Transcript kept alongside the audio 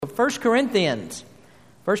1 Corinthians.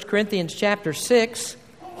 1 Corinthians chapter 6.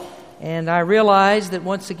 And I realize that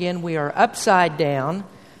once again we are upside down.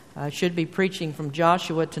 I should be preaching from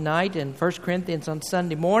Joshua tonight and 1 Corinthians on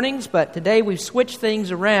Sunday mornings, but today we've switched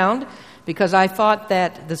things around because I thought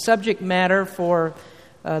that the subject matter for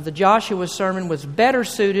the Joshua sermon was better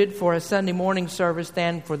suited for a Sunday morning service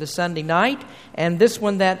than for the Sunday night. And this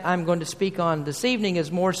one that I'm going to speak on this evening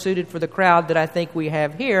is more suited for the crowd that I think we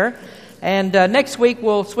have here. And next week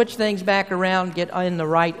we'll switch things back around, get in the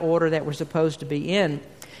right order that we're supposed to be in.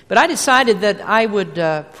 But I decided that I would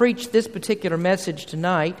preach this particular message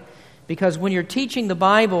tonight because when you're teaching the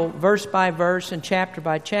Bible verse by verse and chapter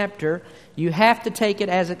by chapter, you have to take it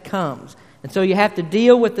as it comes. And so you have to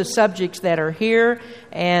deal with the subjects that are here,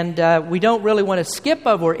 and we don't really want to skip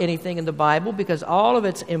over anything in the Bible because all of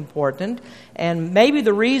it's important. And maybe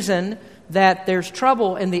the reason that there's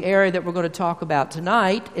trouble in the area that we're going to talk about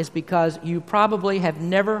tonight is because you probably have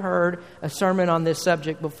never heard a sermon on this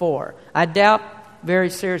subject before. I doubt very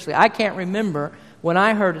seriously. I can't remember when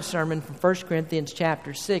I heard a sermon from 1 Corinthians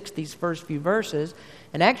chapter 6, these first few verses.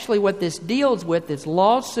 And actually what this deals with is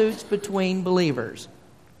lawsuits between believers.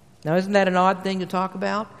 Now, isn't that an odd thing to talk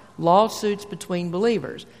about? Lawsuits between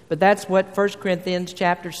believers. But that's what 1 Corinthians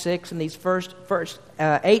chapter 6 and these first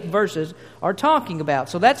 8 verses are talking about.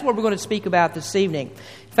 So that's what we're going to speak about this evening.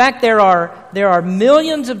 In fact, there are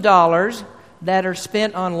millions of dollars that are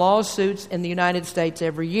spent on lawsuits in the United States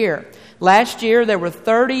every year. Last year, there were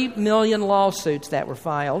 30 million lawsuits that were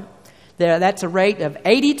filed. That's a rate of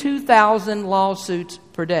 82,000 lawsuits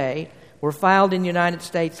per day were filed in the United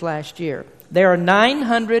States last year. There are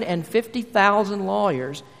 950,000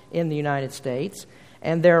 lawyers in the United States,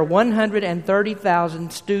 and there are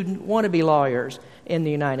 130,000 student wannabe lawyers in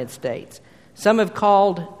the United States. Some have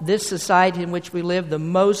called this society in which we live the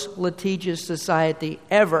most litigious society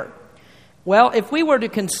ever. Well, if we were to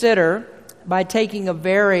consider, by taking a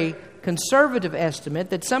very conservative estimate,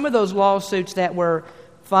 that some of those lawsuits that were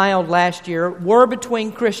filed last year were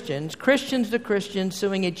between Christians to Christians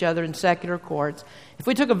suing each other in secular courts. If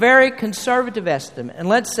we took a very conservative estimate, and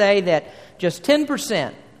let's say that just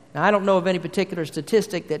 10%, now I don't know of any particular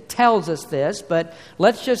statistic that tells us this, but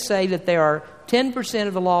let's just say that there are 10%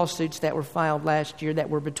 of the lawsuits that were filed last year that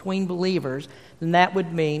were between believers, then that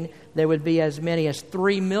would mean there would be as many as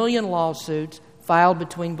 3 million lawsuits filed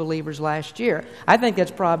between believers last year. I think that's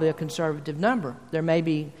probably a conservative number. There may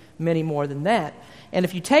be many more than that. And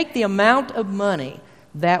if you take the amount of money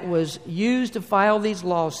that was used to file these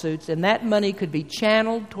lawsuits, and that money could be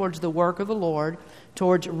channeled towards the work of the Lord,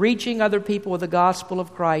 towards reaching other people with the gospel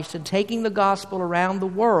of Christ and taking the gospel around the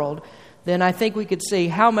world, then I think we could see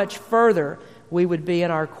how much further we would be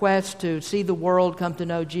in our quest to see the world come to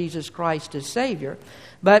know Jesus Christ as Savior.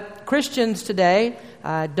 But Christians today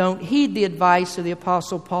don't heed the advice of the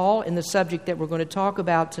Apostle Paul in the subject that we're going to talk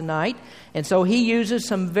about tonight. And so he uses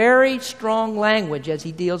some very strong language as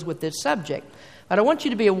he deals with this subject. But I want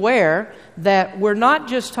you to be aware that we're not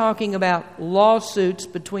just talking about lawsuits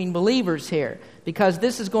between believers here, because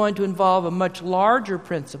this is going to involve a much larger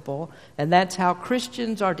principle, and that's how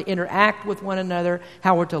Christians are to interact with one another,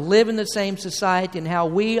 how we're to live in the same society, and how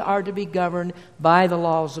we are to be governed by the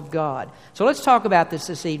laws of God. So let's talk about this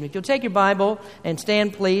evening. If you'll take your Bible and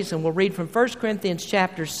stand, please, and we'll read from 1 Corinthians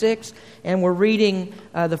chapter 6, and we're reading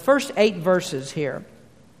the first 8 verses here.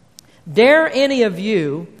 Dare any of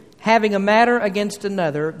you, having a matter against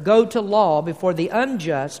another, go to law before the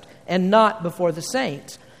unjust and not before the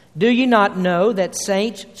saints? Do you not know that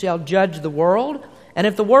saints shall judge the world? And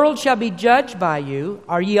if the world shall be judged by you,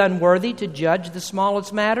 are ye unworthy to judge the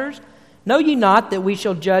smallest matters? Know ye not that we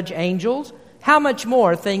shall judge angels? How much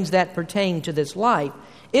more things that pertain to this life?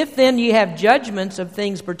 If then ye have judgments of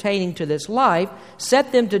things pertaining to this life,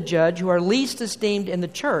 set them to judge who are least esteemed in the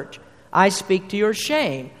church. I speak to your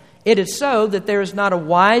shame. It is so that there is not a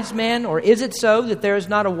wise man, or is it so that there is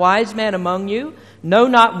not a wise man among you? No,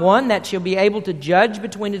 not one that shall be able to judge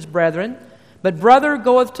between his brethren. But brother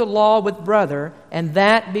goeth to law with brother, and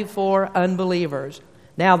that before unbelievers.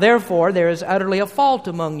 Now therefore there is utterly a fault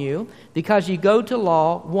among you, because ye go to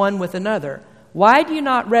law one with another. Why do you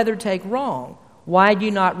not rather take wrong? Why do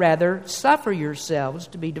you not rather suffer yourselves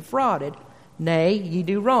to be defrauded? Nay, ye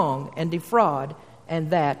do wrong and defraud,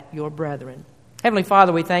 and that your brethren. Heavenly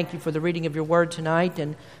Father, we thank you for the reading of your word tonight,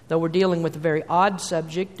 and though we're dealing with a very odd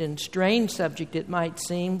subject and strange subject it might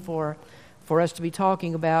seem for us to be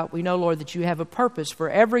talking about, we know, Lord, that you have a purpose for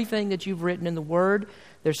everything that you've written in the word.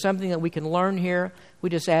 There's something that we can learn here. We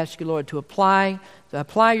just ask you, Lord, to apply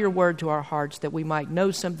your word to our hearts that we might know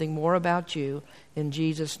something more about you. In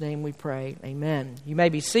Jesus' name we pray. Amen. You may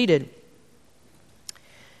be seated.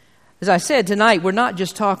 As I said tonight, we're not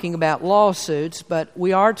just talking about lawsuits, but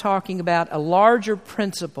we are talking about a larger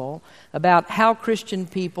principle about how Christian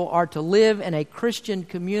people are to live in a Christian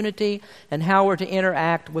community and how we're to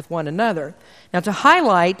interact with one another. Now, to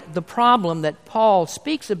highlight the problem that Paul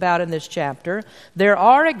speaks about in this chapter, there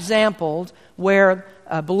are examples where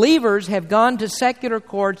believers have gone to secular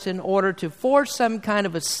courts in order to force some kind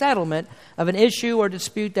of a settlement of an issue or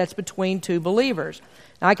dispute that's between two believers.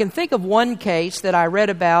 Now, I can think of one case that I read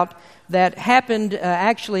about that happened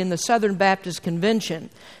actually in the Southern Baptist Convention.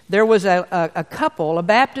 There was a couple, a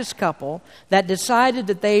Baptist couple, that decided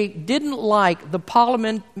that they didn't like the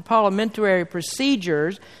parliamentary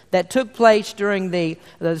procedures that took place during the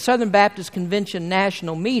Southern Baptist Convention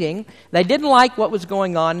national meeting. They didn't like what was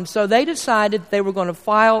going on, and so they decided they were going to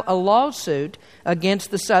file a lawsuit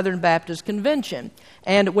against the Southern Baptist Convention.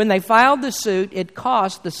 And when they filed the suit, it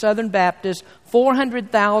cost the Southern Baptists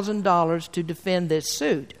 $400,000 to defend this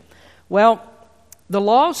suit. Well, the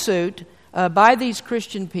lawsuit by these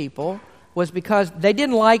Christian people was because they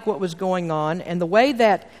didn't like what was going on, and the way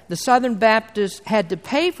that the Southern Baptists had to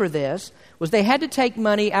pay for this was they had to take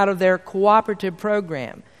money out of their cooperative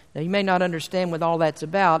program. Now, you may not understand what all that's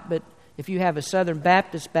about, but if you have a Southern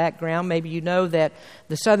Baptist background, maybe you know that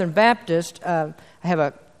the Southern Baptists have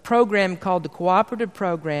a program called the Cooperative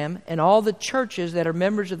Program, and all the churches that are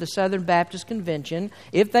members of the Southern Baptist Convention,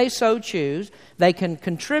 if they so choose, they can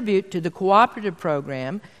contribute to the Cooperative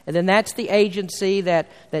Program, and then that's the agency that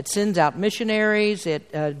sends out missionaries,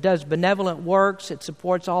 it does benevolent works, it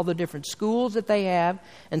supports all the different schools that they have,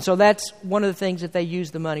 and so that's one of the things that they use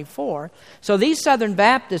the money for. So these Southern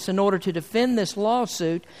Baptists, in order to defend this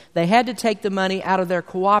lawsuit, they had to take the money out of their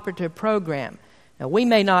Cooperative Program. Now, we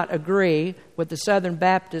may not agree with the Southern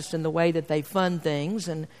Baptists in the way that they fund things,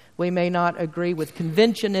 and we may not agree with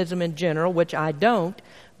conventionism in general, which I don't,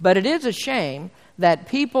 but it is a shame that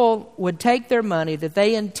people would take their money that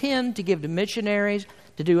they intend to give to missionaries,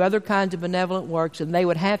 to do other kinds of benevolent works, and they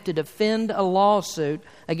would have to defend a lawsuit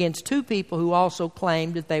against two people who also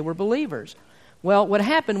claimed that they were believers. Well, what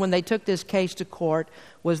happened when they took this case to court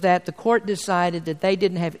was that the court decided that they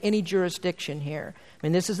didn't have any jurisdiction here. I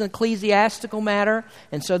mean, this is an ecclesiastical matter,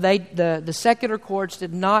 and so the secular courts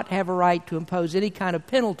did not have a right to impose any kind of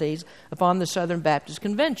penalties upon the Southern Baptist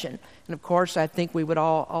Convention. And of course, I think we would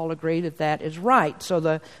all agree that that is right. So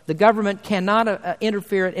the government cannot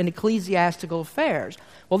interfere in ecclesiastical affairs.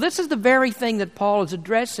 Well, this is the very thing that Paul is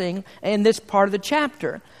addressing in this part of the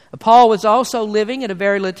chapter. Paul was also living in a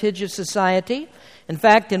very litigious society. In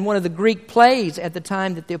fact, in one of the Greek plays at the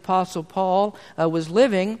time that the Apostle Paul was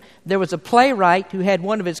living, there was a playwright who had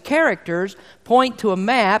one of his characters point to a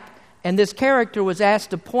map, and this character was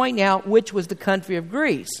asked to point out which was the country of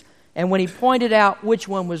Greece. And when he pointed out which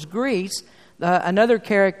one was Greece, another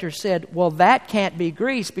character said, "Well, that can't be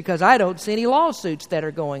Greece because I don't see any lawsuits that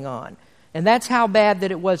are going on." And that's how bad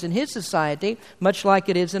that it was in his society, much like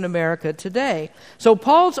it is in America today. So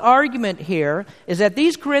Paul's argument here is that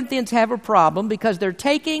these Corinthians have a problem because they're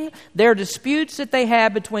taking their disputes that they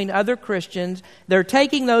have between other Christians, they're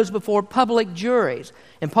taking those before public juries.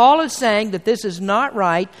 And Paul is saying that this is not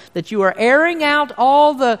right, that you are airing out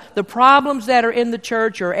all the problems that are in the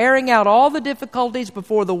church, you're airing out all the difficulties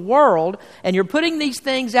before the world, and you're putting these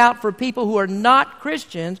things out for people who are not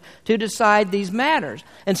Christians to decide these matters.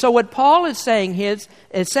 And so what Paul is saying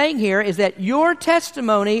here is that your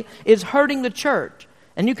testimony is hurting the church.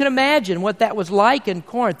 And you can imagine what that was like in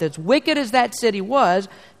Corinth, as wicked as that city was,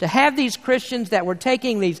 to have these Christians that were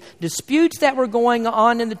taking these disputes that were going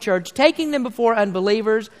on in the church, taking them before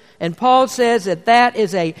unbelievers. And Paul says that that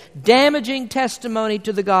is a damaging testimony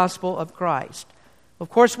to the gospel of Christ. Of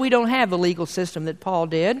course, we don't have the legal system that Paul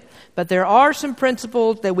did, but there are some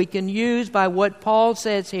principles that we can use by what Paul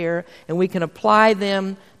says here, and we can apply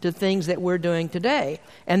them to things that we're doing today.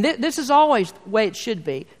 And this is always the way it should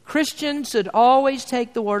be. Christians should always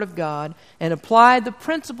take the Word of God and apply the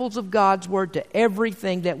principles of God's Word to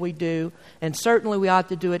everything that we do, and certainly we ought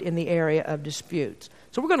to do it in the area of disputes.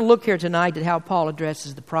 So we're going to look here tonight at how Paul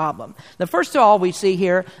addresses the problem. Now, first of all, we see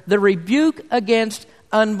here the rebuke against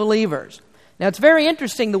unbelievers. Now, it's very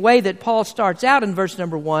interesting the way that Paul starts out in verse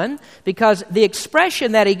number 1, because the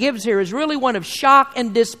expression that he gives here is really one of shock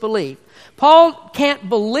and disbelief. Paul can't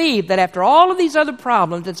believe that after all of these other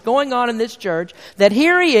problems that's going on in this church, that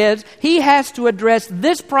here he has to address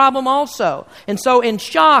this problem also. And so in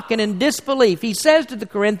shock and in disbelief, he says to the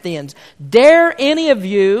Corinthians, "Dare any of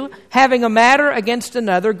you, having a matter against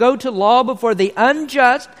another, go to law before the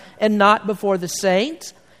unjust and not before the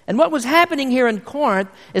saints?" And what was happening here in Corinth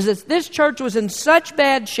is that this church was in such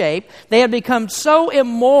bad shape, they had become so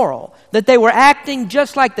immoral that they were acting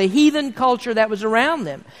just like the heathen culture that was around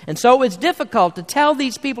them. And so it was difficult to tell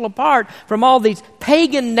these people apart from all these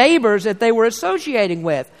pagan neighbors that they were associating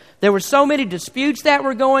with. There were so many disputes that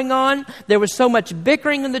were going on. There was so much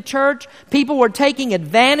bickering in the church. People were taking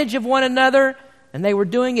advantage of one another, and they were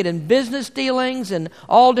doing it in business dealings and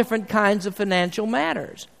all different kinds of financial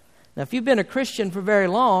matters. Now, if you've been a Christian for very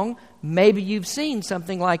long, maybe you've seen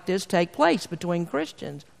something like this take place between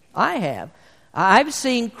Christians. I have. I've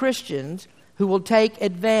seen Christians who will take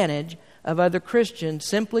advantage of other Christians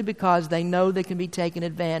simply because they know they can be taken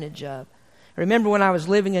advantage of. I remember when I was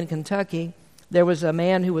living in Kentucky, there was a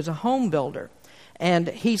man who was a home builder, and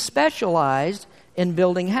he specialized in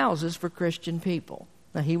building houses for Christian people.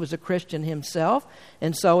 Now, he was a Christian himself,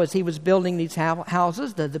 and so as he was building these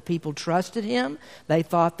houses, the people trusted him. They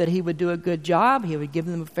thought that he would do a good job. He would give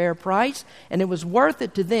them a fair price, and it was worth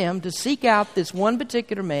it to them to seek out this one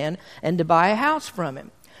particular man and to buy a house from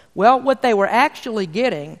him. Well, what they were actually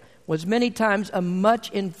getting was many times a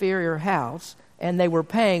much inferior house, and they were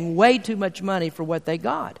paying way too much money for what they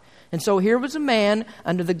got. And so here was a man,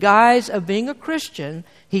 under the guise of being a Christian,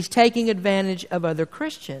 he's taking advantage of other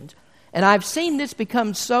Christians. And I've seen this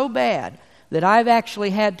become so bad that I've actually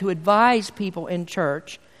had to advise people in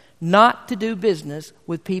church not to do business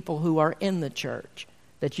with people who are in the church.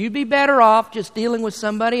 That you'd be better off just dealing with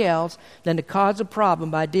somebody else than to cause a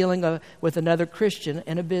problem by dealing with another Christian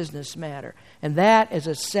in a business matter. And that is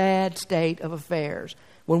a sad state of affairs.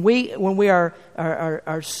 When we are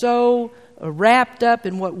so wrapped up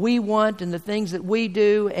in what we want and the things that we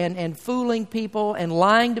do and fooling people and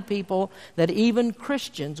lying to people that even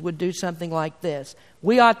Christians would do something like this.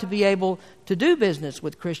 We ought to be able to do business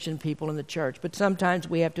with Christian people in the church, but sometimes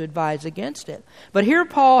we have to advise against it. But here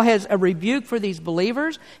Paul has a rebuke for these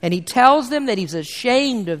believers, and he tells them that he's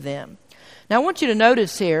ashamed of them. Now I want you to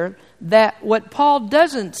notice here that what Paul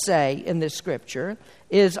doesn't say in this scripture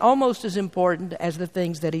is almost as important as the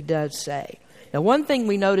things that he does say. Now, one thing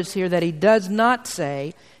we notice here that he does not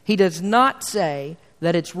say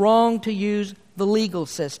that it's wrong to use the legal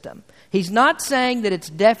system. He's not saying that it's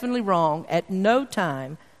definitely wrong. At no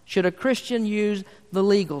time should a Christian use the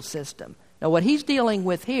legal system. Now, what he's dealing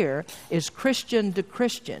with here is Christian to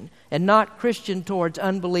Christian and not Christian towards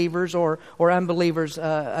unbelievers or unbelievers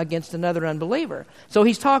against another unbeliever. So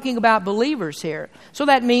he's talking about believers here. So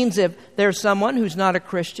that means if there's someone who's not a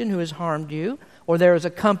Christian who has harmed you, or there is a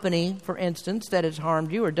company, for instance, that has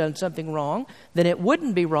harmed you or done something wrong, then it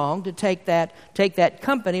wouldn't be wrong to take that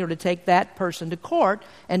company or to take that person to court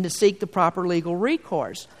and to seek the proper legal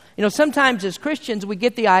recourse. You know, sometimes as Christians we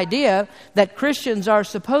get the idea that Christians are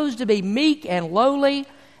supposed to be meek and lowly,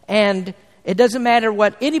 and it doesn't matter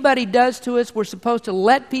what anybody does to us, we're supposed to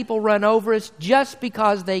let people run over us just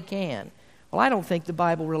because they can. Well, I don't think the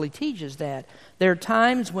Bible really teaches that. There are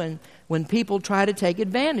times when people try to take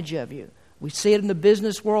advantage of you. We see it in the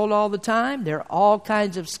business world all the time. There are all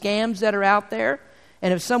kinds of scams that are out there.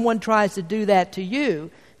 And if someone tries to do that to you,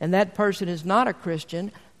 and that person is not a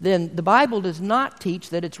Christian, then the Bible does not teach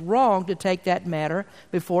that it's wrong to take that matter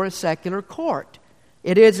before a secular court.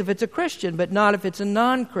 It is if it's a Christian, but not if it's a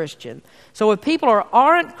non-Christian. So if people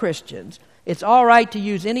aren't Christians, it's all right to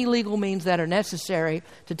use any legal means that are necessary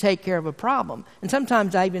to take care of a problem. And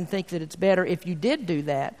sometimes I even think that it's better if you did do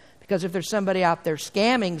that, because if there's somebody out there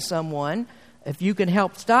scamming someone, if you can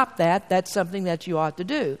help stop that, that's something that you ought to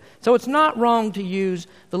do. So it's not wrong to use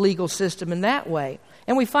the legal system in that way.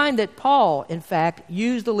 And we find that Paul, in fact,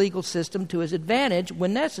 used the legal system to his advantage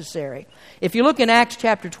when necessary. If you look in Acts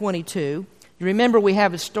chapter 22, you remember we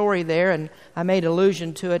have a story there, and I made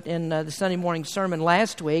allusion to it in the Sunday morning sermon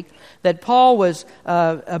last week, that Paul was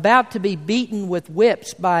about to be beaten with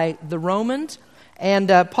whips by the Romans. And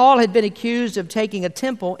Paul had been accused of taking a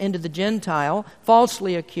temple into the Gentile,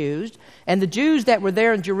 falsely accused. And the Jews that were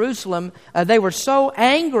there in Jerusalem, they were so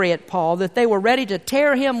angry at Paul that they were ready to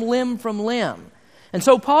tear him limb from limb. And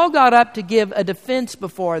so Paul got up to give a defense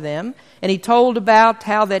before them, and he told about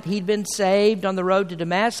how that he'd been saved on the road to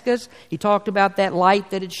Damascus. He talked about that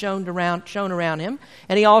light that had shone around him.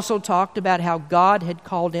 And he also talked about how God had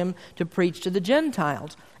called him to preach to the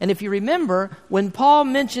Gentiles. And if you remember, when Paul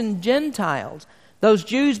mentioned Gentiles, those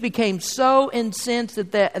Jews became so incensed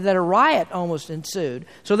that a riot almost ensued.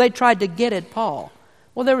 So they tried to get at Paul.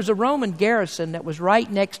 Well, there was a Roman garrison that was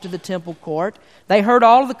right next to the temple court. They heard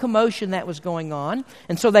all of the commotion that was going on,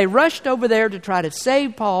 and so they rushed over there to try to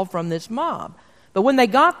save Paul from this mob. But when they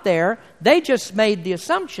got there, they just made the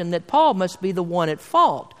assumption that Paul must be the one at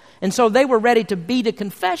fault. And so they were ready to beat a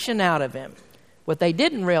confession out of him. What they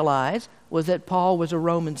didn't realize was that Paul was a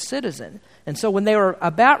Roman citizen. And so when they were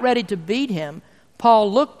about ready to beat him,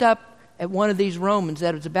 Paul looked up at one of these Romans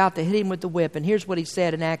that was about to hit him with the whip. And here's what he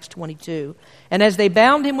said in Acts 22. And as they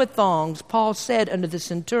bound him with thongs, Paul said unto the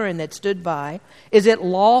centurion that stood by, Is it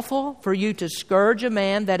lawful for you to scourge a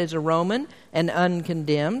man that is a Roman and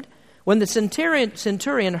uncondemned? When the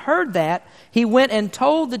centurion heard that, he went and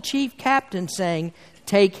told the chief captain, saying,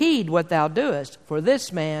 Take heed what thou doest, for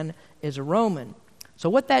this man is a Roman. So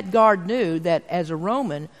what that guard knew, that as a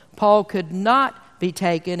Roman, Paul could not be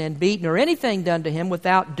taken and beaten or anything done to him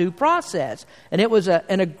without due process. And it was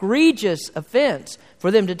an egregious offense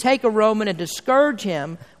for them to take a Roman and to scourge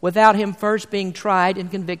him without him first being tried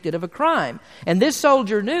and convicted of a crime. And this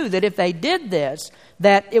soldier knew that if they did this,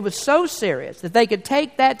 that it was so serious that they could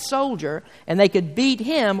take that soldier and they could beat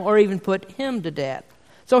him or even put him to death.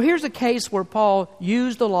 So here's a case where Paul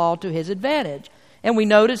used the law to his advantage. And we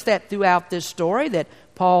notice that throughout this story that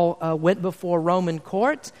Paul went before Roman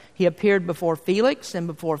courts. He appeared before Felix and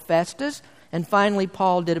before Festus. And finally,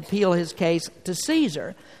 Paul did appeal his case to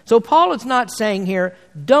Caesar. So Paul is not saying here,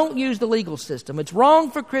 don't use the legal system. It's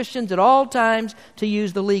wrong for Christians at all times to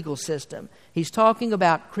use the legal system. He's talking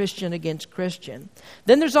about Christian against Christian.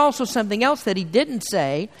 Then there's also something else that he didn't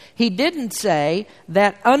say. He didn't say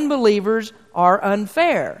that unbelievers are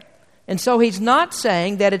unfair. And so he's not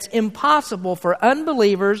saying that it's impossible for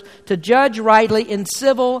unbelievers to judge rightly in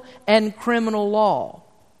civil and criminal law.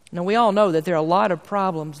 Now, we all know that there are a lot of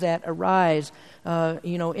problems that arise,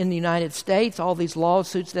 in the United States. All these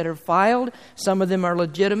lawsuits that are filed, some of them are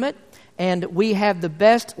legitimate, and we have the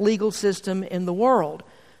best legal system in the world.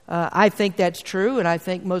 I think that's true, and I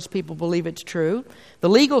think most people believe it's true. The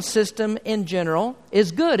legal system in general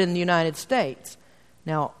is good in the United States.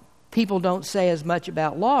 Now, people don't say as much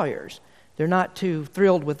about lawyers. They're not too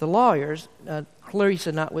thrilled with the lawyers,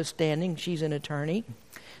 Clarissa notwithstanding. She's an attorney.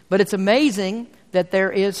 But it's amazing that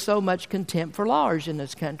there is so much contempt for lawyers in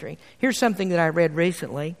this country. Here's something that I read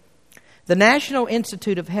recently. The National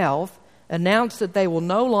Institute of Health announced that they will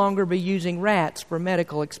no longer be using rats for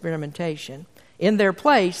medical experimentation. In their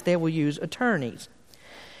place, they will use attorneys.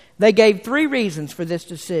 They gave 3 reasons for this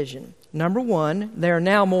decision. Number 1, there are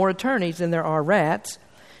now more attorneys than there are rats.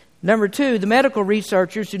 Number 2, the medical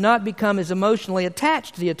researchers do not become as emotionally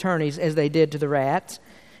attached to the attorneys as they did to the rats.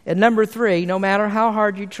 And number 3, no matter how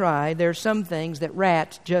hard you try, there are some things that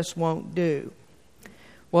rats just won't do.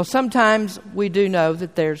 Well, sometimes we do know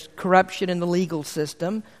that there's corruption in the legal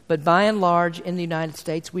system, but by and large in the United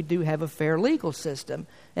States we do have a fair legal system.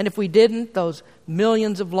 And if we didn't, those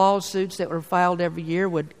millions of lawsuits that were filed every year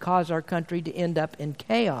would cause our country to end up in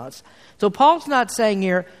chaos. So Paul's not saying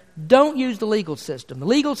here, don't use the legal system. The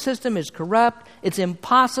legal system is corrupt. It's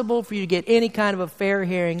impossible for you to get any kind of a fair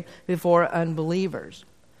hearing before unbelievers.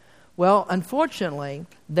 Well, unfortunately,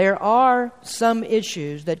 there are some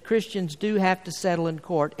issues that Christians do have to settle in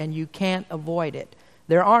court, and you can't avoid it.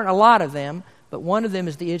 There aren't a lot of them, but one of them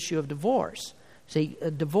is the issue of divorce. See,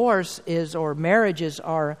 marriages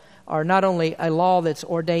are not only a law that's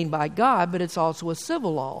ordained by God, but it's also a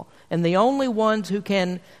civil law. And the only ones who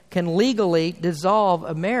can legally dissolve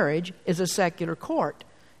a marriage is a secular court.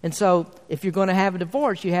 And so if you're going to have a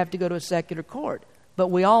divorce, you have to go to a secular court. But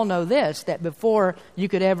we all know this, that before you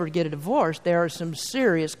could ever get a divorce, there are some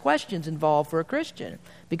serious questions involved for a Christian,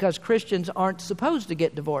 because Christians aren't supposed to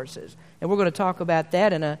get divorces. And we're going to talk about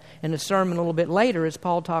that in a sermon a little bit later as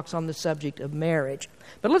Paul talks on the subject of marriage.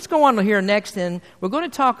 But let's go on here next, and we're going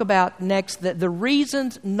to talk about next the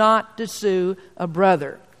reasons not to sue a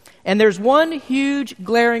brother. And there's one huge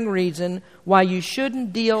glaring reason why you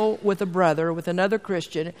shouldn't deal with a brother, with another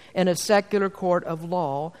Christian, in a secular court of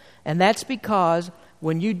law, and that's because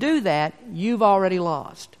when you do that, you've already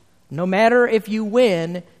lost. No matter if you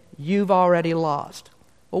win, you've already lost.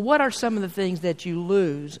 Well, what are some of the things that you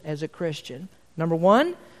lose as a Christian? Number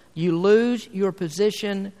 1, you lose your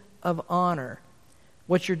position of honor.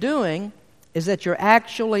 What you're doing is that you're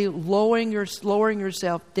actually lowering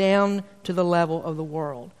yourself down to the level of the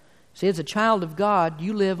world. See, as a child of God,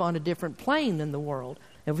 you live on a different plane than the world.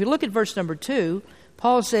 And if we look at verse number 2,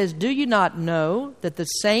 Paul says, Do you not know that the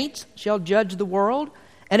saints shall judge the world?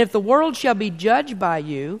 And if the world shall be judged by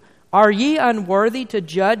you, are ye unworthy to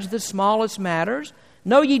judge the smallest matters?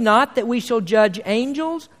 Know ye not that we shall judge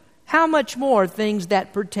angels? How much more things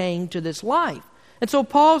that pertain to this life? And so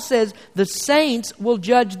Paul says the saints will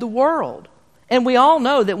judge the world. And we all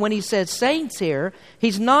know that when he says saints here,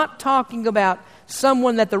 he's not talking about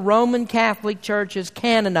someone that the Roman Catholic Church has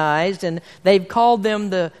canonized and they've called them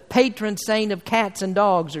the patron saint of cats and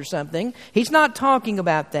dogs or something. He's not talking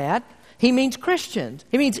about that. He means Christians.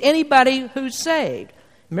 He means anybody who's saved.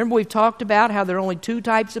 Remember, we've talked about how there are only two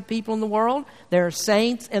types of people in the world. There are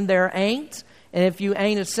saints and there are ain'ts. And if you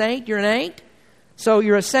ain't a saint, you're an ain't. So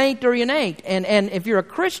you're a saint or you're an ain't. And if you're a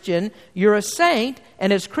Christian, you're a saint.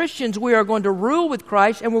 And as Christians, we are going to rule with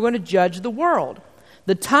Christ and we're going to judge the world.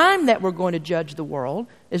 The time that we're going to judge the world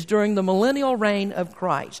is during the millennial reign of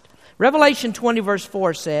Christ. Revelation 20 verse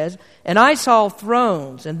 4 says, "And I saw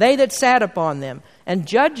thrones, and they that sat upon them, and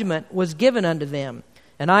judgment was given unto them.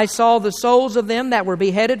 And I saw the souls of them that were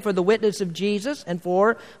beheaded for the witness of Jesus and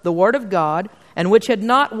for the word of God, and which had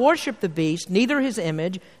not worshipped the beast, neither his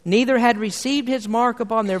image, neither had received his mark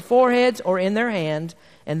upon their foreheads or in their hands,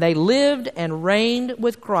 and they lived and reigned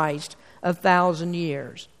with Christ 1,000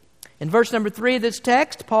 years." In verse number 3 of this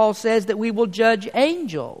text, Paul says that we will judge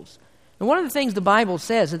angels. And one of the things the Bible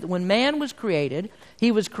says is that when man was created,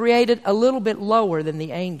 he was created a little bit lower than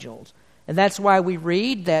the angels. And that's why we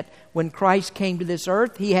read that when Christ came to this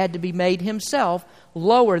earth, he had to be made himself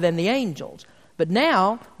lower than the angels. But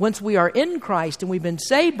now, once we are in Christ and we've been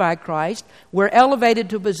saved by Christ, we're elevated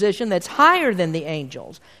to a position that's higher than the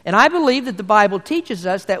angels. And I believe that the Bible teaches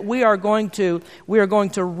us that we are going to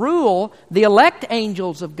rule the elect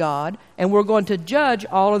angels of God, and we're going to judge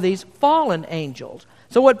all of these fallen angels.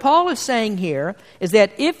 So what Paul is saying here is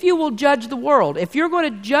that if you will judge the world, if you're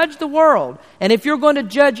going to judge the world, and if you're going to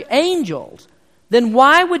judge angels, then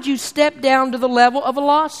why would you step down to the level of a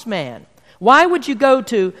lost man? Why would you go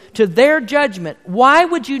to their judgment? Why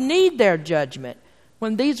would you need their judgment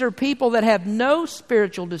when these are people that have no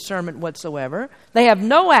spiritual discernment whatsoever? They have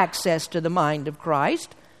no access to the mind of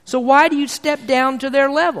Christ. So why do you step down to their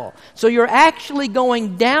level? So you're actually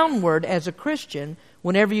going downward as a Christian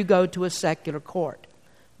whenever you go to a secular court.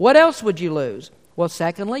 What else would you lose? Well,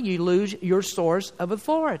 secondly, you lose your source of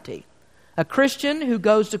authority. A Christian who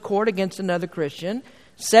goes to court against another Christian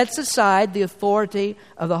sets aside the authority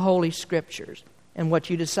of the Holy Scriptures. And what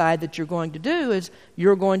you decide that you're going to do is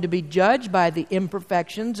you're going to be judged by the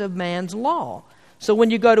imperfections of man's law. So when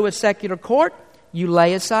you go to a secular court, you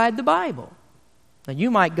lay aside the Bible. Now, you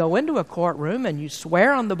might go into a courtroom and you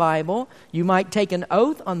swear on the Bible. You might take an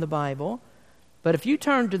oath on the Bible. But if you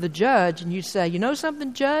turn to the judge and you say, "You know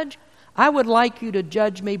something, Judge? I would like you to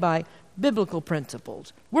judge me by biblical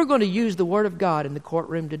principles. We're going to use the Word of God in the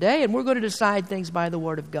courtroom today, and we're going to decide things by the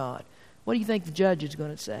Word of God." What do you think the judge is going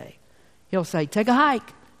to say? He'll say, "Take a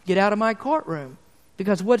hike. Get out of my courtroom."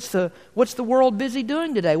 Because what's the world busy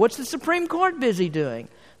doing today? What's the Supreme Court busy doing?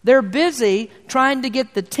 They're busy trying to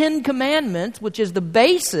get the 10 Commandments, which is the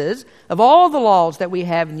basis of all the laws that we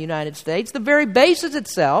have in the United States, the very basis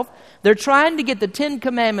itself. They're trying to get the 10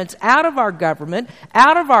 Commandments out of our government,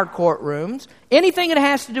 out of our courtrooms, anything that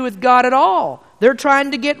has to do with God at all. They're trying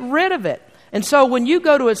to get rid of it. And so when you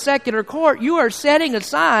go to a secular court, you are setting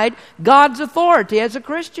aside God's authority as a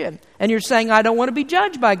Christian. And you're saying, "I don't want to be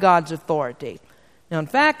judged by God's authority." Now, in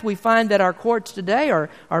fact, we find that our courts today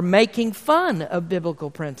are making fun of biblical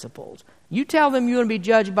principles. You tell them you're going to be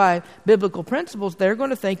judged by biblical principles, they're going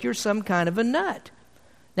to think you're some kind of a nut.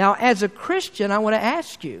 Now, as a Christian, I want to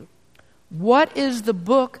ask you, what is the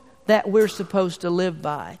book that we're supposed to live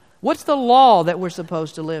by? What's the law that we're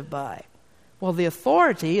supposed to live by? Well, the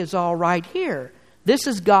authority is all right here. This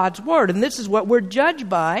is God's Word, and this is what we're judged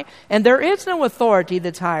by, and there is no authority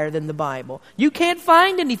that's higher than the Bible. You can't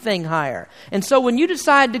find anything higher. And so when you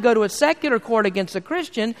decide to go to a secular court against a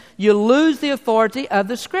Christian, you lose the authority of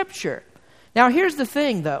the Scripture. Now, here's the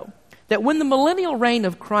thing, though, that when the millennial reign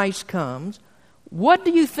of Christ comes, what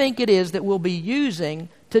do you think it is that we'll be using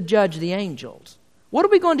to judge the angels? What are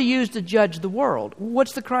we going to use to judge the world?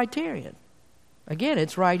 What's the criterion? Again,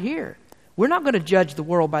 it's right here. We're not going to judge the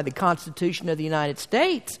world by the Constitution of the United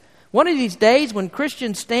States. One of these days, when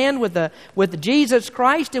Christians stand with Jesus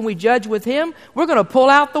Christ and we judge with Him, we're going to pull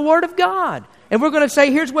out the Word of God. And we're going to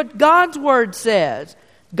say, here's what God's Word says.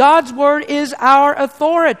 God's Word is our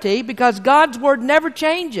authority because God's Word never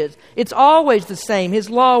changes. It's always the same. His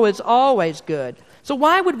law is always good. So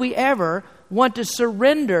why would we ever want to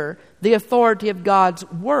surrender the authority of God's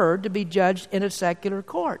Word to be judged in a secular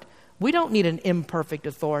court? We don't need an imperfect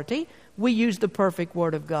authority. We use the perfect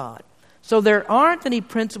Word of God. So there aren't any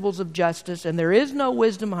principles of justice, and there is no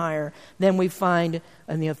wisdom higher than we find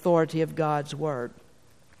in the authority of God's Word.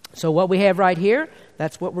 So what we have right here,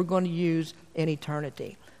 that's what we're going to use in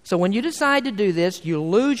eternity. So when you decide to do this, you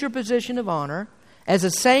lose your position of honor. As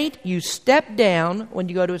a saint, you step down when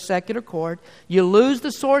you go to a secular court. You lose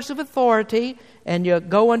the source of authority, and you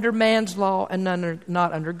go under man's law and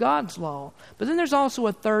not under God's law. But then there's also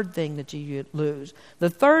a third thing that you lose.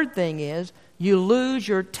 The third thing is you lose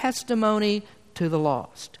your testimony to the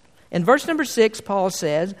lost. In verse number 6, Paul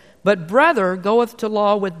says, But brother goeth to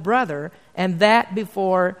law with brother, and that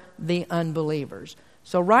before the unbelievers.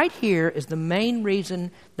 So right here is the main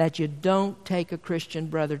reason that you don't take a Christian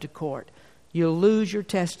brother to court. You'll lose your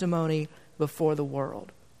testimony before the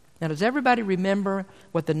world. Now, does everybody remember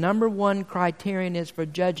what the number one criterion is for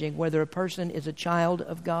judging whether a person is a child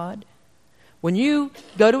of God? When you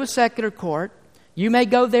go to a secular court, you may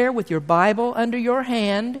go there with your Bible under your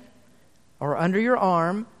hand or under your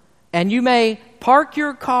arm, and you may park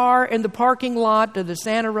your car in the parking lot of the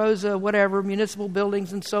Santa Rosa, whatever, municipal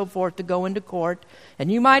buildings and so forth to go into court.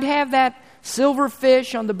 And you might have that silver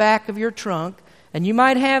fish on the back of your trunk, and you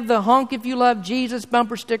might have the honk if you love Jesus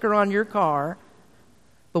bumper sticker on your car.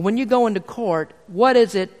 But when you go into court, what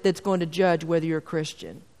is it that's going to judge whether you're a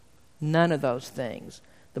Christian? None of those things.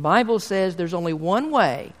 The Bible says there's only one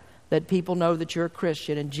way that people know that you're a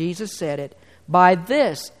Christian, and Jesus said it. By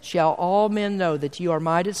this shall all men know that you are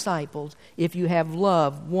my disciples, if you have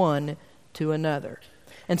love one to another.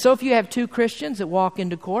 And so if you have two Christians that walk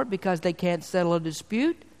into court because they can't settle a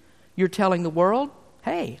dispute, you're telling the world,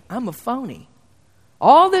 hey, I'm a phony.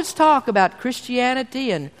 All this talk about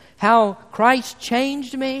Christianity and how Christ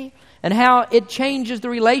changed me and how it changes the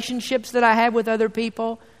relationships that I have with other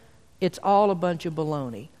people, it's all a bunch of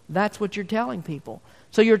baloney. That's what you're telling people.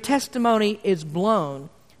 So your testimony is blown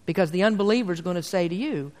because the unbeliever is going to say to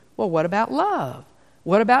you, well, what about love?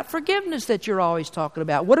 What about forgiveness that you're always talking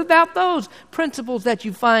about? What about those principles that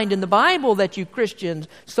you find in the Bible that you Christians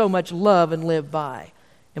so much love and live by?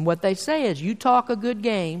 And what they say is, you talk a good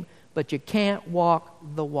game, but you can't walk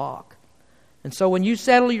the walk. And so when you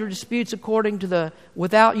settle your disputes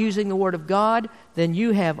without using the Word of God, then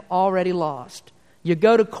you have already lost. You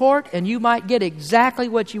go to court and you might get exactly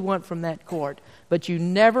what you want from that court, but you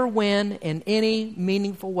never win in any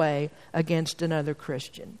meaningful way against another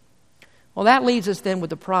Christian. Well, that leaves us then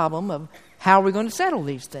with the problem of how are we going to settle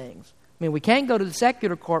these things? I mean, we can't go to the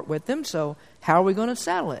secular court with them, so how are we going to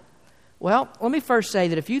settle it? Well, let me first say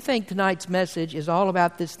that if you think tonight's message is all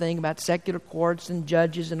about this thing, about secular courts and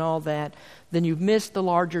judges and all that, then you've missed the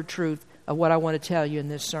larger truth of what I want to tell you in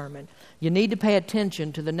this sermon. You need to pay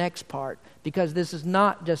attention to the next part, because this is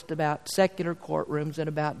not just about secular courtrooms and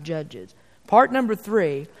about judges. Part number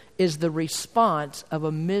 3 is the response of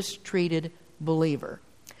a mistreated believer.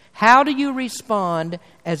 How do you respond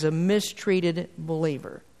as a mistreated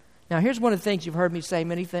believer? Now, here's one of the things you've heard me say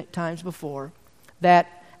many times before,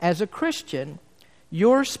 that as a Christian,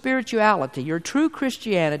 your spirituality, your true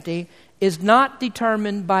Christianity, is not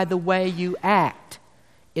determined by the way you act.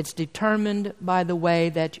 It's determined by the way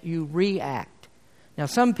that you react. Now,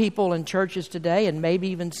 some people in churches today, and maybe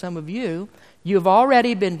even some of you, you've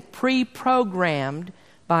already been pre-programmed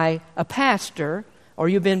by a pastor, or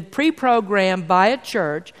you've been pre-programmed by a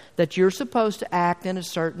church that you're supposed to act in a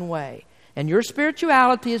certain way. And your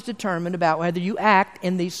spirituality is determined about whether you act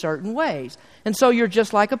in these certain ways. And so you're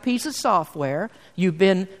just like a piece of software. You've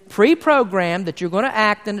been pre-programmed that you're going to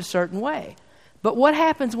act in a certain way. But what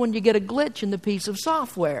happens when you get a glitch in the piece of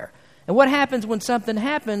software? And what happens when something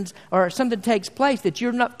happens or something takes place that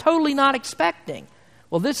you're totally not expecting?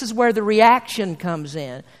 Well, this is where the reaction comes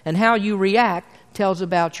in. And how you react tells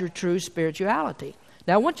about your true spirituality.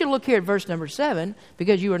 Now, I want you to look here at verse number 7,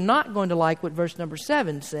 because you are not going to like what verse number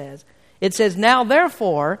 7 says. It says, now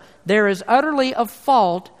therefore there is utterly a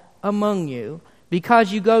fault among you,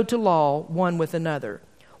 because you go to law one with another.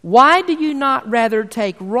 Why do you not rather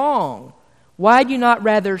take wrong? Why do you not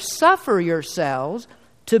rather suffer yourselves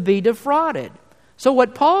to be defrauded? So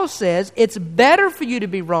what Paul says, it's better for you to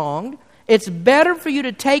be wronged, it's better for you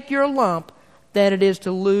to take your lump than it is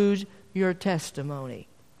to lose your testimony.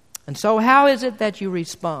 And so how is it that you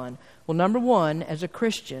respond? Well, number one, as a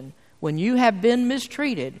Christian, when you have been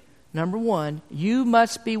mistreated, number one, you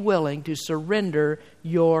must be willing to surrender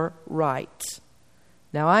your rights.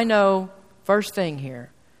 Now, I know, first thing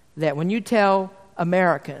here, that when you tell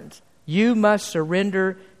Americans, you must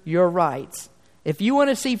surrender your rights. If you want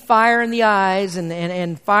to see fire in the eyes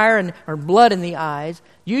and fire or blood in the eyes,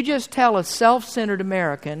 you just tell a self-centered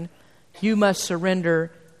American, you must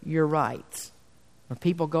surrender your rights. Or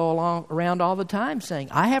people go around all the time saying,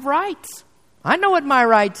 I have rights. I know what my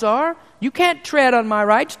rights are. You can't tread on my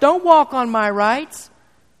rights. Don't walk on my rights.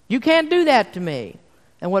 You can't do that to me.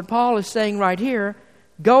 And what Paul is saying right here,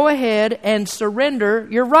 go ahead and surrender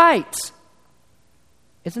your rights.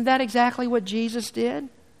 Isn't that exactly what Jesus did?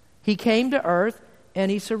 He came to earth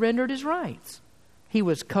and he surrendered his rights. He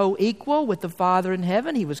was co-equal with the Father in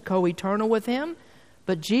heaven. He was co-eternal with him.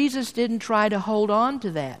 But Jesus didn't try to hold on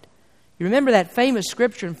to that. You remember that famous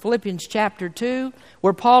scripture in Philippians chapter 2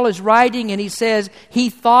 where Paul is writing and he says,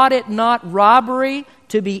 he thought it not robbery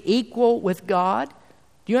to be equal with God.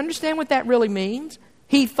 Do you understand what that really means?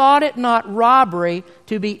 He thought it not robbery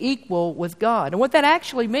to be equal with God. And what that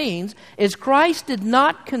actually means is Christ did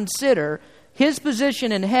not consider his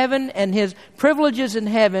position in heaven and his privileges in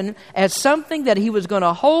heaven as something that he was going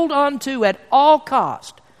to hold on to at all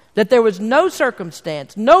cost. That there was no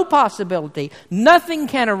circumstance, no possibility, nothing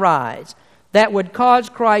can arise that would cause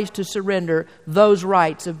Christ to surrender those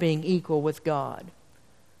rights of being equal with God.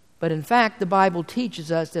 But in fact, the Bible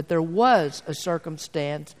teaches us that there was a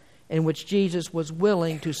circumstance in which Jesus was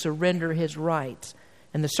willing to surrender his rights.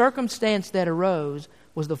 And the circumstance that arose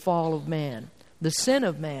was the fall of man, the sin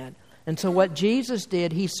of man. And so what Jesus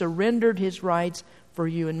did, he surrendered his rights for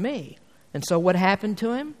you and me. And so what happened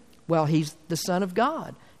to him? Well, he's the Son of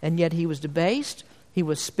God. And yet he was debased, he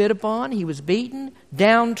was spit upon, he was beaten,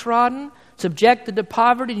 downtrodden, subjected to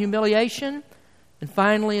poverty and humiliation. And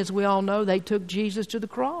finally, as we all know, they took Jesus to the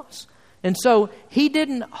cross. And so he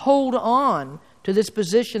didn't hold on to this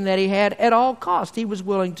position that he had at all cost. He was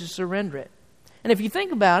willing to surrender it. And if you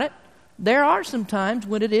think about it, there are some times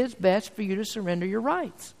when it is best for you to surrender your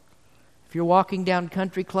rights. If you're walking down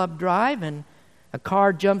Country Club Drive and a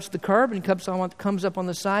car jumps the curb and comes up on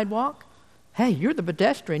the sidewalk, hey, you're the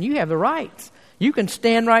pedestrian. You have the rights. You can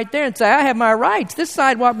stand right there and say, I have my rights. This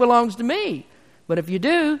sidewalk belongs to me. But if you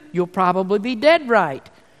do, you'll probably be dead right.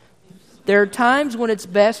 There are times when it's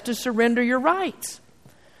best to surrender your rights.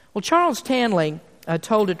 Well, Charles Tanley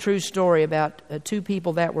told a true story about two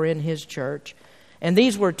people that were in his church. And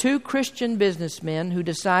these were two Christian businessmen who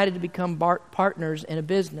decided to become partners in a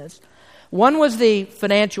business. One was the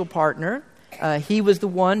financial partner. He was the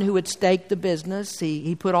one who had staked the business.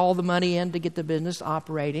 He put all the money in to get the business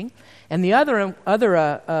operating. And the other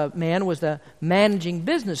man was the managing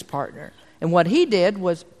business partner. And what he did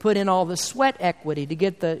was put in all the sweat equity to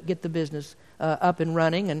get the business up and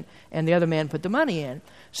running, and the other man put the money in.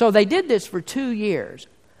 So they did this for 2 years.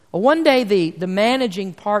 Well, one day the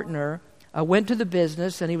managing partner went to the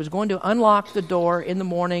business, and he was going to unlock the door in the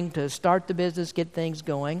morning to start the business, get things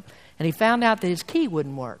going, and he found out that his key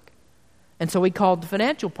wouldn't work. And so he called the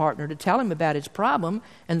financial partner to tell him about his problem,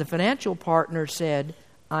 and the financial partner said,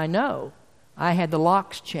 I know. I had the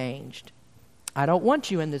locks changed. I don't want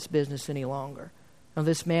you in this business any longer. Now,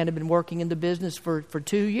 this man had been working in the business for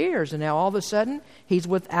 2 years, and now all of a sudden, he's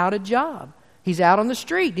without a job. He's out on the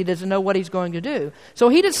street. He doesn't know what he's going to do. So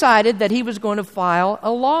he decided that he was going to file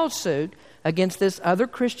a lawsuit against this other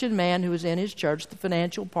Christian man who was in his church, the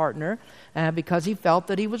financial partner, because he felt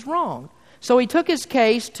that he was wrong. So he took his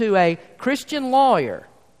case to a Christian lawyer.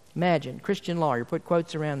 Imagine, Christian lawyer, put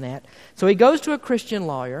quotes around that. So he goes to a Christian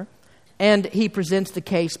lawyer, and he presents the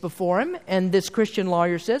case before him, and this Christian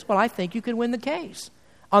lawyer says, well, I think you can win the case.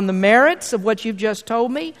 On the merits of what you've just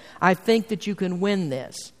told me, I think that you can win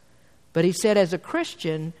this. But he said, as a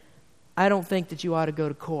Christian, I don't think that you ought to go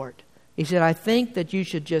to court. He said, I think that you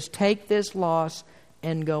should just take this loss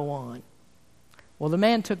and go on. Well, the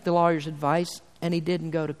man took the lawyer's advice, and he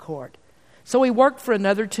didn't go to court. So he worked for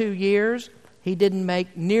another 2 years. He didn't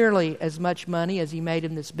make nearly as much money as he made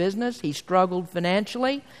in this business. He struggled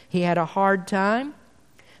financially. He had a hard time.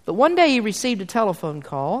 But one day he received a telephone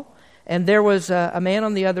call, and there was a man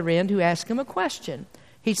on the other end who asked him a question.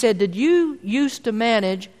 He said, did you used to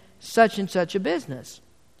manage such and such a business?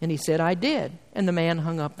 And he said, I did. And the man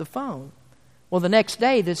hung up the phone. Well, the next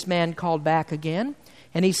day this man called back again,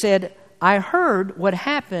 and he said, I heard what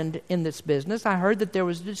happened in this business. I heard that there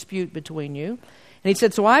was a dispute between you. And he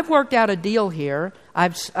said, so I've worked out a deal here.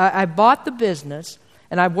 I've bought the business,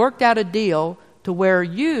 and I've worked out a deal to where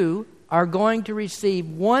you are going to receive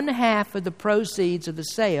 1/2 of the proceeds of the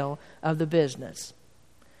sale of the business.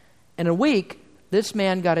 In a week, this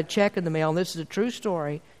man got a check in the mail, and this is a true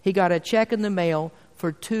story. He got a check in the mail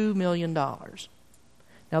for $2 million.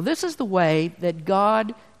 Now, this is the way that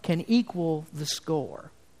God can equal the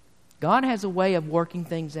score. God has a way of working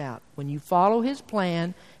things out. When you follow His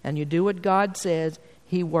plan and you do what God says,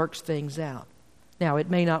 He works things out. Now, it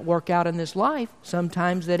may not work out in this life.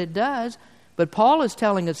 Sometimes that it does. But Paul is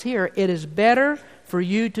telling us here, it is better for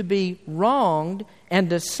you to be wronged and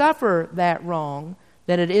to suffer that wrong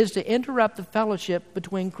than it is to interrupt the fellowship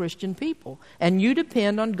between Christian people. And you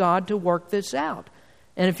depend on God to work this out.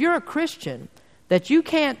 And if you're a Christian, that you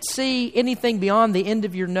can't see anything beyond the end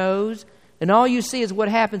of your nose, and all you see is what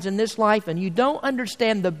happens in this life, and you don't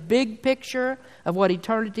understand the big picture of what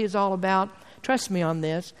eternity is all about, trust me on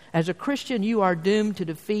this, as a Christian you are doomed to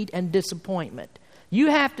defeat and disappointment. You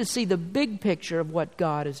have to see the big picture of what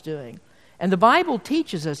God is doing. And the Bible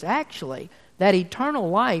teaches us actually that eternal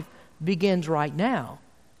life begins right now.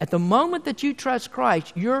 At the moment that you trust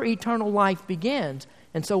Christ, your eternal life begins.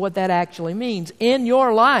 And so what that actually means, in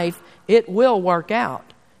your life, it will work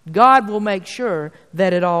out. God will make sure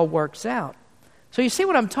that it all works out. So you see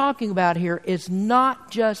what I'm talking about here is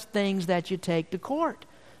not just things that you take to court.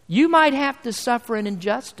 You might have to suffer an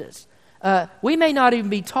injustice. We may not even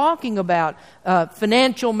be talking about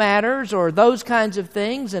financial matters or those kinds of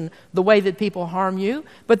things and the way that people harm you,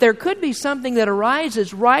 but there could be something that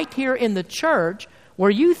arises right here in the church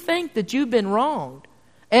where you think that you've been wronged.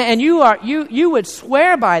 And you would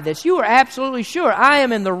swear by this. You are absolutely sure, I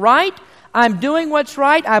am in the right, I'm doing what's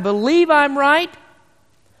right, I believe I'm right.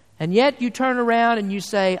 And yet you turn around and you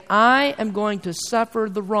say, I am going to suffer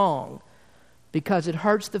the wrong because it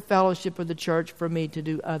hurts the fellowship of the church for me to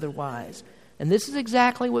do otherwise. And this is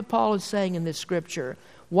exactly what Paul is saying in this scripture.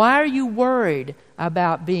 Why are you worried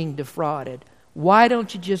about being defrauded? Why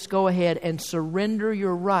don't you just go ahead and surrender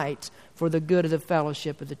your rights for the good of the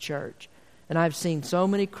fellowship of the church? And I've seen so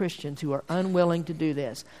many Christians who are unwilling to do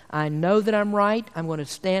this. I know that I'm right. I'm going to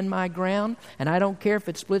stand my ground. And I don't care if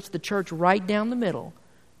it splits the church right down the middle.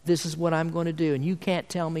 This is what I'm going to do. And you can't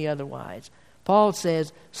tell me otherwise. Paul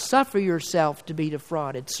says, suffer yourself to be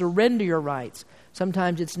defrauded. Surrender your rights.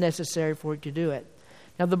 Sometimes it's necessary for you to do it.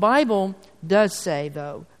 Now the Bible does say,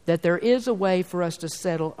 though, that there is a way for us to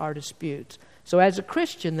settle our disputes. So as a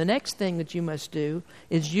Christian, the next thing that you must do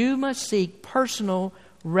is you must seek personal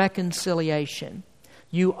reconciliation.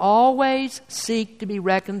 You always seek to be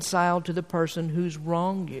reconciled to the person who's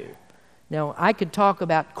wronged you. Now, I could talk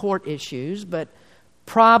about court issues, but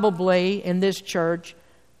probably in this church,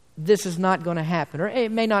 this is not going to happen, or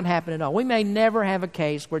it may not happen at all. We may never have a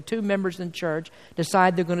case where two members in church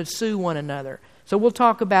decide they're going to sue one another. So we'll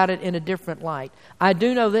talk about it in a different light. I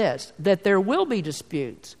do know this, that there will be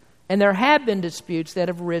disputes, and there have been disputes that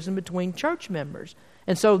have arisen between church members.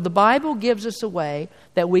 And so the Bible gives us a way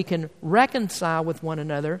that we can reconcile with one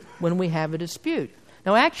another when we have a dispute.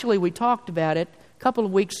 Now, actually, we talked about it a couple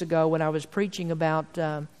of weeks ago when I was preaching about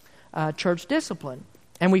church discipline.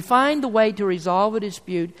 And we find the way to resolve a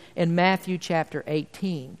dispute in Matthew chapter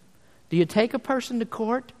 18. Do you take a person to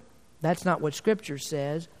court? That's not what Scripture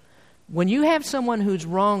says. When you have someone who's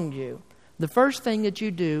wronged you, the first thing that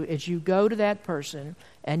you do is you go to that person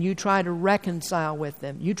and you try to reconcile with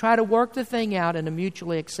them. You try to work the thing out in a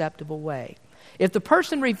mutually acceptable way. If the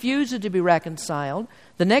person refuses to be reconciled,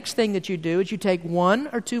 the next thing that you do is you take one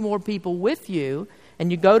or two more people with you and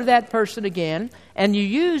you go to that person again and you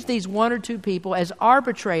use these one or two people as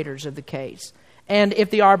arbitrators of the case. And if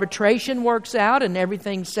the arbitration works out and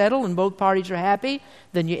everything's settled and both parties are happy,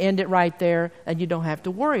 then you end it right there and you don't have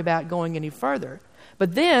to worry about going any further.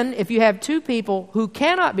 But then, if you have two people who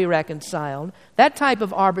cannot be reconciled, that type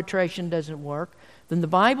of arbitration doesn't work, then the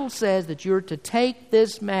Bible says that you're to take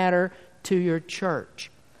this matter to your church.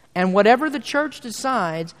 And whatever the church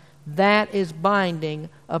decides, that is binding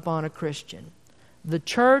upon a Christian. The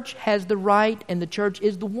church has the right, and the church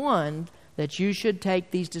is the one that you should take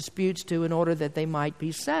these disputes to in order that they might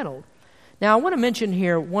be settled. Now, I want to mention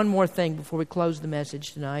here one more thing before we close the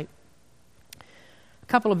message tonight. A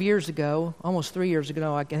couple of years ago, almost 3 years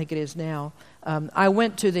ago, I think it is now, I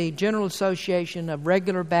went to the General Association of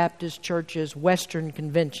Regular Baptist Churches Western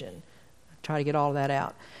Convention. Try to get all of that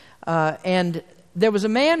out. And there was a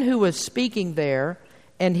man who was speaking there,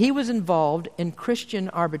 and he was involved in Christian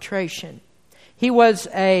arbitration. He was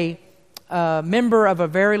a member of a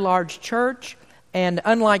very large church, and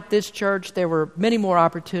unlike this church, there were many more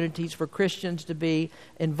opportunities for Christians to be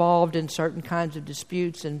involved in certain kinds of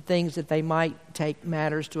disputes and things that they might take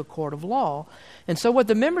matters to a court of law. And so what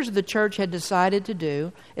the members of the church had decided to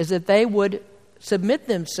do is that they would submit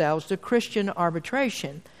themselves to Christian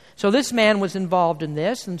arbitration. So this man was involved in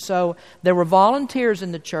this, and so there were volunteers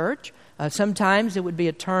in the church. Sometimes it would be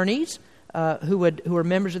attorneys who were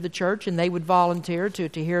members of the church, and they would volunteer to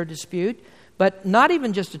hear a dispute. But not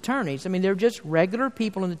even just attorneys. I mean, they're just regular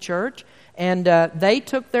people in the church, and they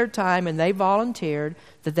took their time and they volunteered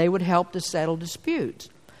that they would help to settle disputes.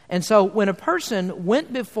 And so when a person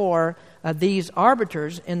went before these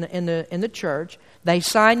arbiters in the church, they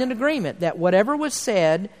signed an agreement that whatever was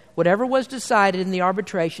said, whatever was decided in the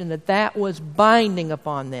arbitration, that was binding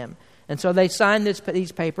upon them. And so they signed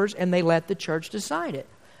these papers and they let the church decide it,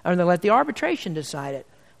 or they let the arbitration decide it.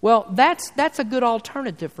 Well, that's a good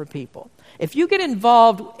alternative for people. If you get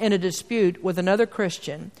involved in a dispute with another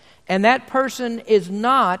Christian and that person is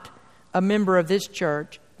not a member of this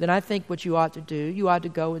church, then I think what you ought to do, you ought to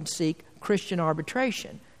go and seek Christian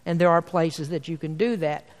arbitration. And there are places that you can do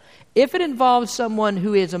that. If it involves someone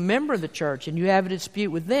who is a member of the church and you have a dispute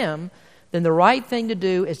with them, then the right thing to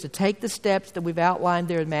do is to take the steps that we've outlined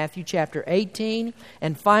there in Matthew chapter 18.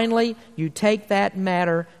 And finally, you take that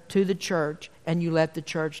matter to the church and you let the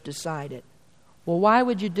church decide it. Well, why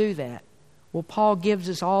would you do that? Well, Paul gives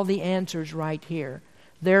us all the answers right here.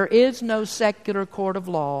 There is no secular court of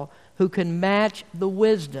law who can match the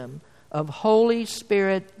wisdom of Holy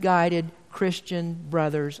Spirit-guided Christian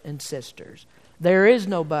brothers and sisters. There is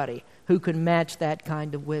nobody who can match that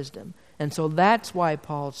kind of wisdom. And so that's why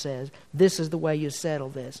Paul says, this is the way you settle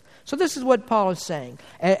this. So this is what Paul is saying.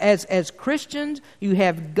 As Christians, you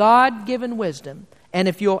have God-given wisdom. And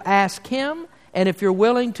if you'll ask Him, and if you're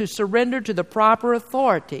willing to surrender to the proper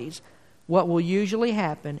authorities, what will usually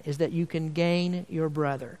happen is that you can gain your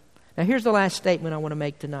brother. Now here's the last statement I want to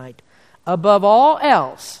make tonight. Above all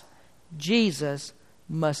else, Jesus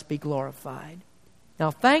must be glorified.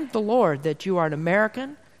 Now thank the Lord that you are an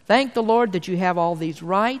American. Thank the Lord that you have all these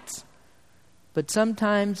rights. But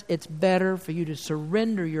sometimes it's better for you to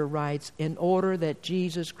surrender your rights in order that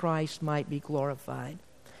Jesus Christ might be glorified.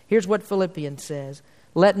 Here's what Philippians says.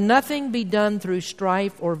 Let nothing be done through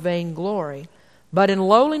strife or vainglory, but in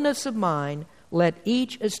lowliness of mind, let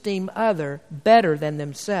each esteem other better than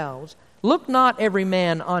themselves. Look not every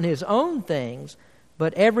man on his own things,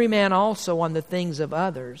 but every man also on the things of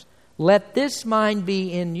others. Let this mind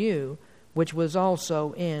be in you, which was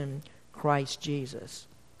also in Christ Jesus.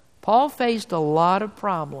 Paul faced a lot of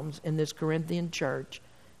problems in this Corinthian church,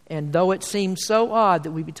 and though it seems so odd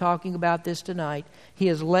that we be talking about this tonight, he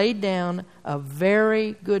has laid down a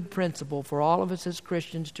very good principle for all of us as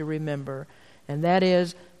Christians to remember, and that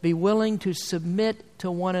is, be willing to submit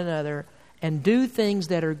to one another and do things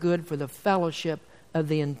that are good for the fellowship of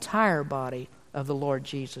the entire body of the Lord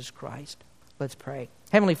Jesus Christ. Let's pray.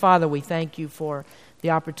 Heavenly Father, we thank you for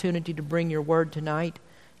the opportunity to bring your word tonight.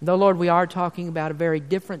 And though, Lord, we are talking about a very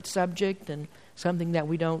different subject and something that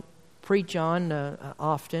we don't preach on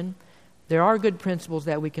often, there are good principles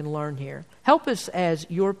that we can learn here. Help us as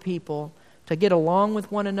your people to get along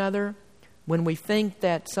with one another. When we think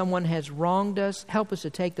that someone has wronged us, help us to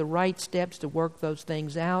take the right steps to work those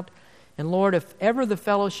things out. And Lord, if ever the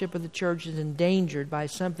fellowship of the church is endangered by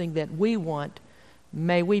something that we want,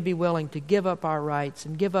 may we be willing to give up our rights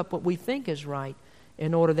and give up what we think is right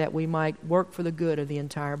in order that we might work for the good of the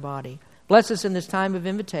entire body. Bless us in this time of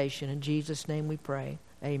invitation. In Jesus' name we pray.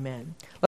 Amen.